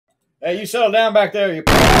Hey, you settle down back there, you.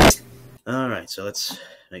 Alright, so let's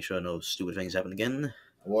make sure no stupid things happen again.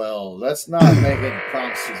 Well, let's not make any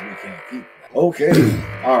promises we can't keep. Okay.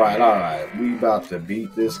 Alright. We about to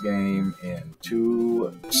beat this game in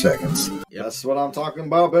 2 seconds. Yep. That's what I'm talking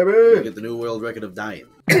about, We'll baby. get the new world record of dying.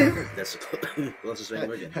 That's what's his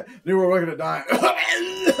name again? New world record of dying.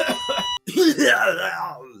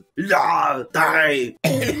 Die!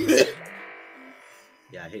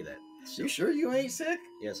 Yeah, I hate that. You sure you ain't sick?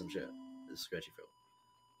 Yes, I'm sure. It's a scratchy throat.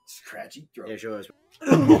 Scratchy throat. Yeah, sure.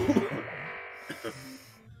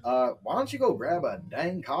 Why don't you go grab a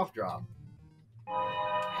dang cough drop?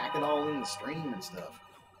 Hack it all in the stream and stuff.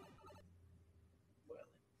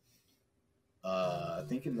 I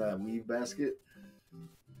think in the weave basket.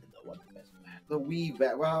 The weave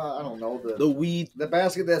basket. Well, I don't know. The weed. The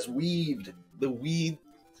basket that's weaved. The weed.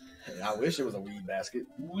 I wish it was a weed basket.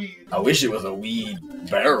 I wish it was a weed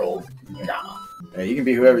barrel. Nah. Hey, you can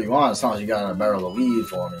be whoever you want as long as you got a barrel of weed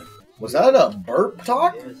for me. Was that a burp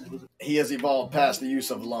talk? Yes, it was He has evolved past the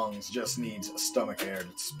use of lungs, just needs stomach air to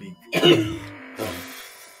speak.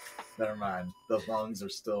 Never mind. Those lungs are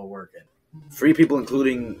still working. Free people,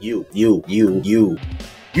 including you. You.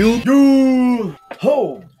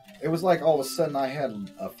 Oh! It was like all of a sudden I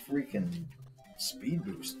had a freaking speed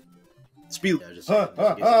boost. Speed. Yeah, just, I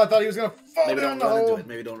thought he was gonna fall maybe down don't the run into hole. it.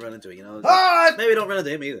 Maybe don't run into it. You know. Ah! Maybe don't run into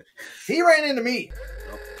him either. He ran into me.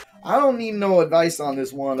 I don't need no advice on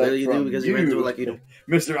this one. Clearly you do because you ran into it like you do.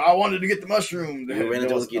 Mister, I wanted to get the mushroom. You ran into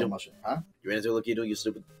There a was no Lakitu. mushroom. Huh? You ran into a Lakitu, you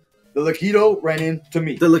stupid. The Lakitu ran into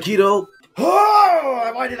me. The Lakitu.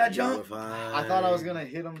 Oh! Why did I You jump? were fine. I thought I was gonna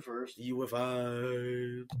hit him first. You were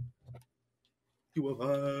fine. You were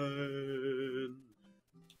fine.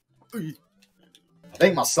 I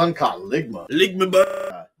think my son caught Ligma. Lick me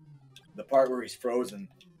back. The part where he's frozen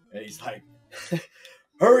and he's like,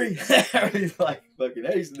 hurry. He's like fucking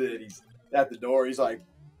hastening it. He's at the door. He's like,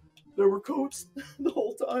 there were coats the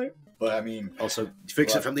whole time. But I mean, Also,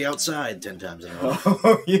 fix it from the outside 10 times in a row.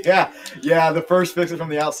 oh, yeah. The first fix it from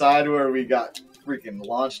the outside where we got freaking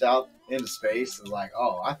launched out into space is like,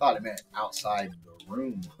 oh, I thought it meant outside the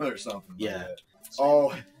room or something. Yeah. Like that.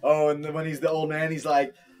 Oh, and then when he's the old man, he's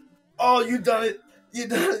like, oh, you done it.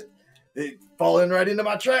 It falling right into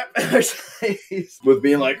my trap. With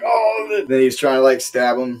being like, oh, then he's trying to like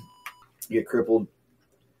stab him, get crippled.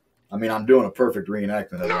 I mean, I'm doing a perfect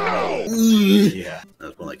reenactment of it. Yeah. That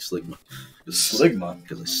was more like Sligma. Sligma.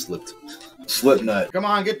 Because I slipped. Slipknot. Come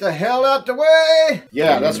on, get the hell out the way.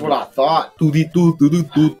 Yeah, that's what I thought.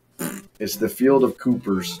 It's the field of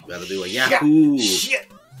Coopers. You gotta do a Yahoo! Shit.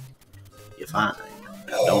 You're fine.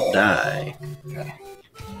 Now don't die.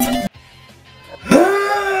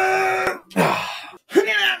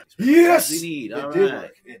 Yes! We need. It All did right.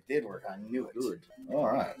 work. It did work. I knew it. Good. All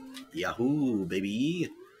right. Yahoo, baby.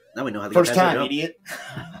 Now we know how to First get past time, that jump. idiot.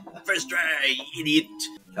 First try, idiot.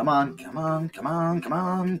 Come on. Get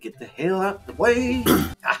the hell out the way.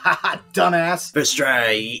 Dumbass. First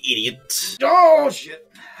try, idiot. Oh,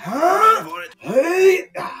 shit. Go Huh? for it. Hey.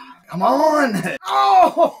 Come on.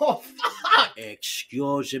 Oh, fuck.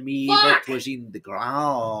 Excuse me, Fuck. that was in the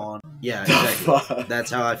ground. Yeah, The exactly. fuck?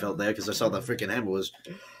 That's how I felt there because I saw the freaking hammer was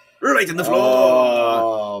right in the floor.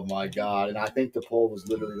 Oh, my God. And I think the pole was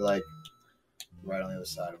literally like right on the other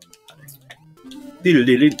side of him.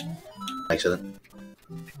 Diddle-diddle. Accident.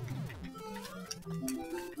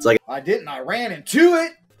 I didn't. I ran into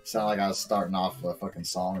it. Sound like I was starting off a fucking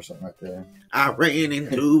song or something right there. I ran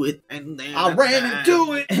into it and then I ran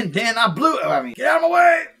into it and then I blew it. I mean, get out of my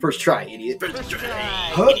way. First try, idiot. First try,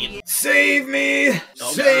 Huh? idiot. Save me.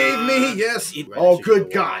 Oh, Save God. me. Yes. It Oh, ran good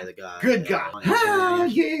away, God. the guy. Good God. Yeah. Ah,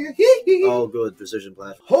 yeah. Oh, good precision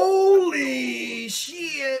platform. Holy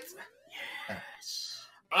shit.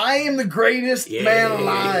 I am the greatest man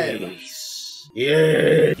alive.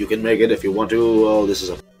 Yeah. You can make it if you want to. Oh, this is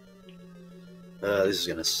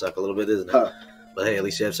gonna suck a little bit, isn't it? Huh. But hey, at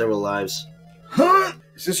least you have several lives. Huh?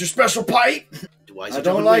 Is this your special pipe? Why is I it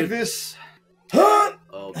don't jumping like weird? this. Huh?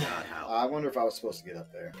 Oh God, how? I wonder if I was supposed to get up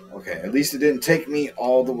there. Okay, at least it didn't take me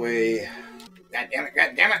all the way. God damn it,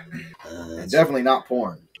 God damn it. And definitely not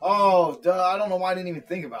porn. Oh, duh, I don't know why I didn't even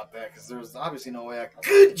think about that, because there was obviously no way I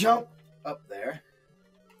could jump up there.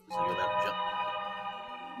 So you're about to jump.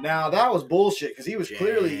 Now, that was bullshit, because he was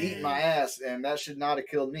clearly Jay. eating my ass, and that should not have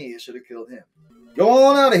killed me. It should have killed him. Go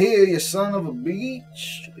on out of here, you son of a bitch.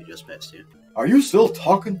 Should be just past you. Are you still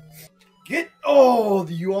talking? Oh,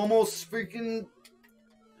 you almost fucked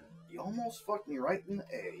me right in the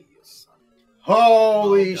A, you son.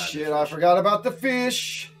 Holy Oh, God, shit, the I fish. forgot about the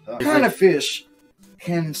fish. What kind of fish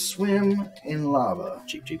can swim in lava?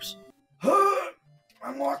 Cheap cheaps.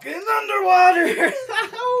 I'm walking underwater.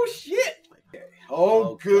 Oh shit.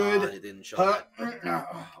 Oh, good. God, it didn't show Huh? that. Okay. All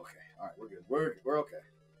right. We're good. We're okay.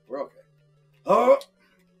 We're okay. Oh.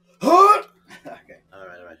 Oh. Okay. All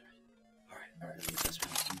right. All right.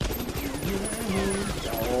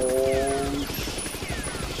 Oh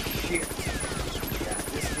shit. Yeah,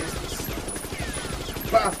 this is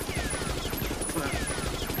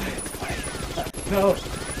no.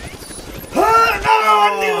 I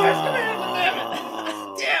knew it was gonna happen.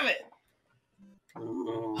 Damn it.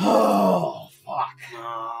 Oh fuck.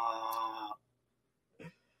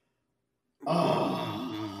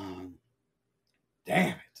 Oh. Damn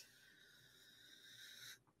it.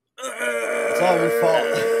 It's all your fault.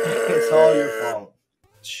 It's all your fault.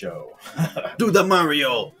 Show. Do the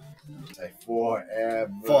Mario. Say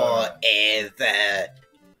forever. Forever.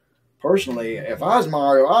 Personally, if I was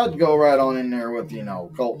Mario, I'd go right on in there with,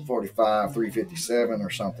 Colt 45, 357 or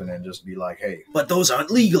something and just be like, hey. But those aren't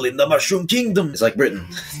legal in the Mushroom Kingdom. It's like Britain.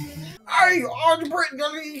 Hey, on Britain,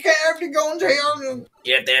 you can't have to go in jail.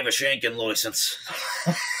 You have to have a shanking license.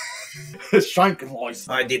 Shanking license.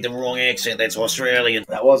 I did the wrong accent. That's Australian.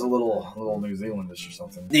 That was a little New Zealandish or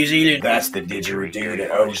something. New Zealand. That's the didgeridoo that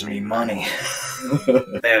owes me money.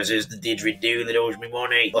 Bowser's the didgeridoo that owes me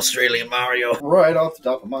money. Australian Mario. Right off the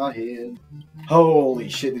top of my head. Holy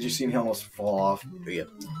shit, did you see me almost fall off? Yeah.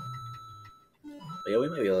 But yeah, we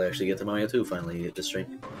maybe will actually get to Mario 2 finally at this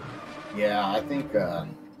stream. Yeah, I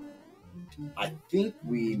think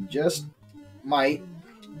we just might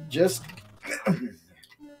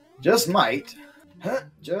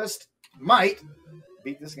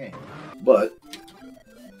beat this game. But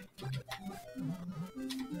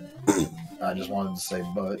I just wanted to say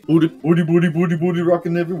but. Booty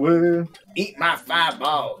rocking everywhere. Eat my 5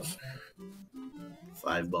 balls.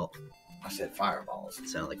 5 ball. I said fireballs. It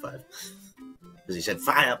sounded like 5. Because he said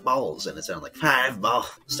 5 balls and it sounded like 5 ball.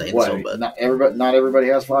 Stay in the What? zone, bud. Not everybody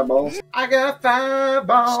has 5 balls. I got 5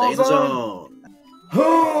 balls. Stay in the zone.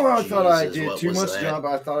 Oh, I thought I Jesus, did what too was much that? jump.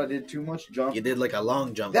 I thought I did too much jump. You did like a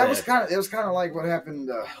long jump. That there. was kind of like what happened.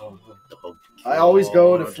 Oh, I always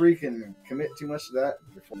go to God. freaking commit too much to that.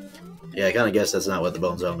 Before. Yeah, I kind of guess that's not what the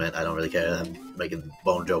bone zone meant. I don't really care. I'm making the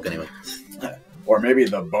bone joke anyway. Or maybe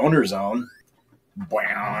the boner zone.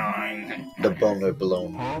 Boing. The boner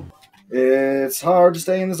balloon. It's hard to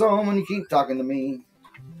stay in the zone when you keep talking to me.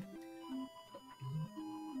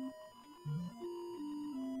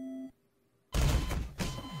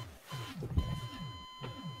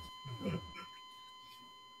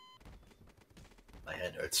 My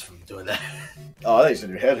head hurts from doing that. Oh, I thought you said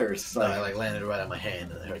your head hurts. It's No, like, I like landed right on my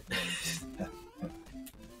hand and it hurt.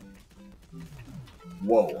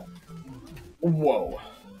 whoa. Whoa.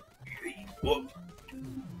 Whoa.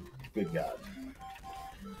 Good God.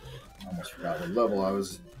 I almost forgot what level I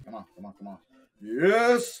was. Come on.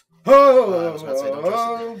 Yes! Oh! I was about to say, don't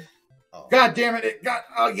trust it. Oh. God damn it!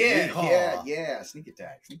 Oh, yeah. Yeehaw. Yeah. Sneak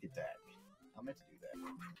attack. I meant to do that.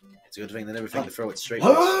 It's a good thing they never think to throw it straight.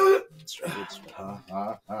 Yeah.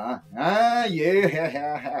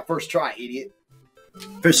 First try, idiot.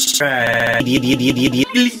 First try. Idiot.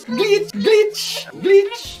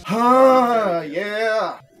 Glitch.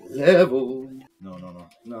 Yeah. Level. No.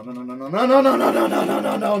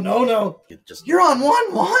 You're on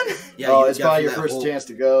 1-1. Yeah, Oh, you it's got probably for your that first whole- chance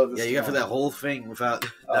to go. Yeah, you got for that whole thing without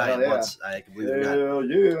Oh, dying yeah. once. I completely forgot. Hell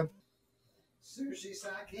yeah. Sushi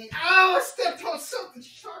sake. Oh, I stepped on something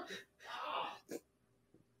sharp. Oh.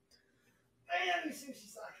 Man, sushi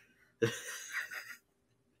sake.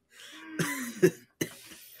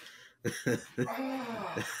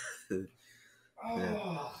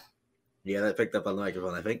 Oh. Yeah, that picked up on the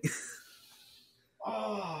microphone, I think.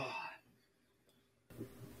 Oh.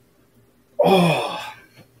 Oh,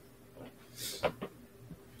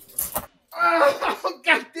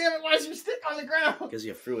 God damn it, why is your stick on the ground? Because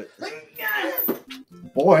you threw it. The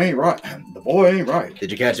boy ain't right.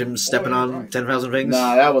 Did you catch him stepping on right. 10,000 things?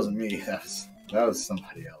 Nah, that wasn't me. That was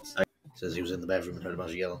somebody else. Says he was in the bathroom and heard a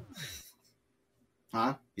bunch of yelling.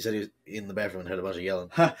 Huh? He said he was in the bathroom and heard a bunch of yelling.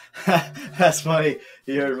 That's funny.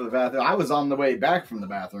 He heard from the bathroom. I was on the way back from the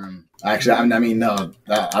bathroom. Actually, I don't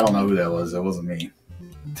know who that was. It wasn't me.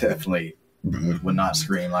 Definitely would not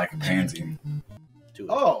scream like a pansy.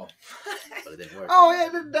 Oh. But it didn't work. Oh, yeah,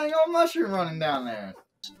 the dang old mushroom running down there.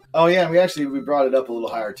 Oh, yeah, and we brought it up a little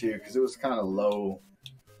higher, too, because it was kind of low.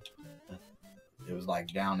 It was, like,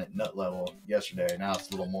 down at nut level yesterday. Now it's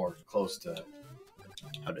a little more close to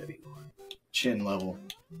How dare you? chin level.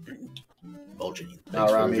 Bulging. No,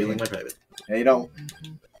 Thanks for Rami. revealing my private. Hey, you don't.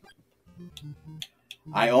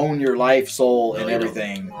 I own your life, soul, and No, you don't.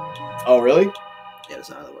 everything. Oh, really? Yeah, that's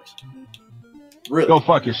not how that works. Really? Go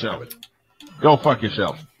fuck yourself. Go fuck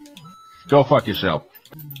yourself. Go fuck yourself.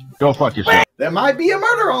 Go fuck yourself. There might be a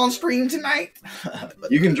murder on stream tonight.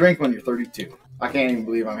 You can drink when you're 32. I can't even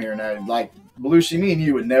believe I'm hearing that. Like, Belushi, me and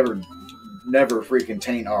you would never freaking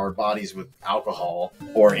taint our bodies with alcohol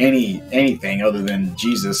or anything other than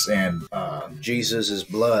Jesus and Jesus'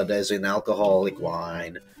 blood as in alcoholic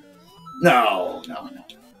wine. No.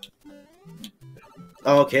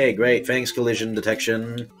 Okay, great. Thanks, collision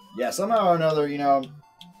detection. Yeah, somehow or another, you know,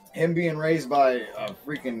 him being raised by a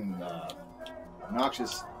freaking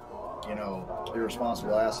obnoxious, you know,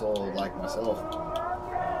 irresponsible asshole like myself,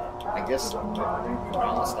 I guess I'm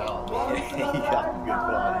balanced out. He got good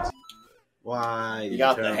qualities. Why? You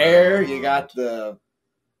got the hair, you got the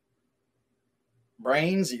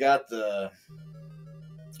brains, you got the.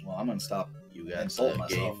 Well, I'm gonna stop. You got insult the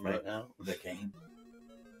myself game right now. The game.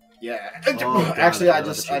 Yeah. Oh, actually, God,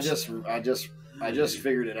 I just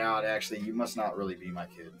figured it out. Actually, you must not really be my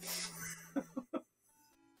kid.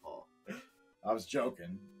 Oh. I was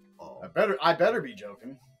joking. Oh. I better be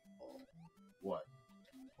joking. Oh. What?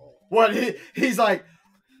 Oh. What? He's like,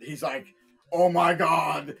 oh my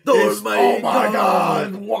God. Oh my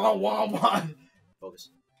God. Wah, wah, wah.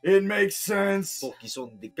 Focus. It makes sense. Focus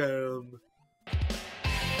on the game.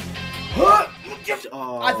 Huh?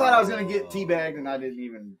 Oh. I thought I was going to get teabagged and I didn't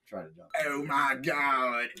even try to jump. Oh my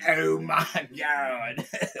God. Oh my God.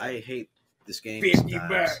 I hate this game. 50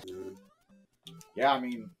 bucks. Yeah, I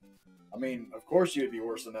mean, of course you'd be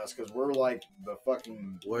worse than us because we're like the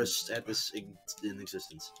fucking Worst at this in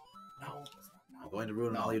existence. No. I'm going to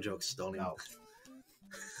ruin all your jokes. Don't even. No.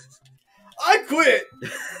 I quit.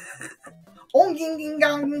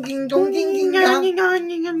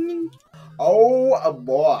 Oh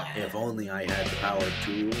boy. If only I had the power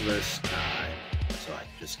to reverse time, so I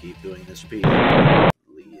could just keep doing this repeatedly. I'm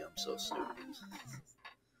so stupid.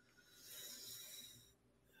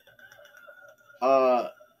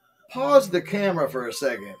 Pause the camera for a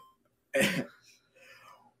second.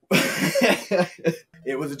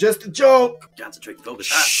 It was just a joke. Concentrate, focus.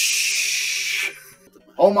 Shh.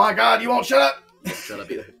 Oh my God, you won't shut up. Shut up,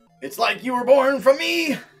 you. It's like you were born from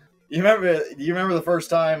me. You remember the first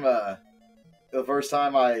time I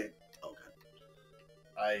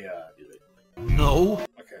No.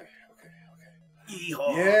 Okay.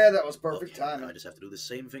 Yeehaw. Yeah, that was perfect Okay, timing. I just have to do the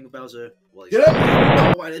same thing with Bowser. Well, Get up!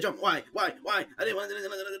 No, why did I jump? Why? I didn't want to.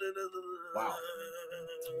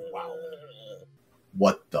 Wow.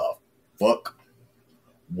 What the fuck?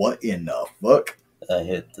 What in the fuck? I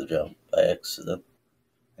hit the jump by accident.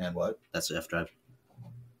 And what? That's F drive.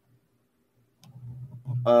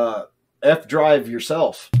 F drive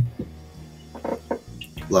yourself.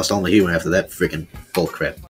 Lost all my humor after that freaking bullcrap.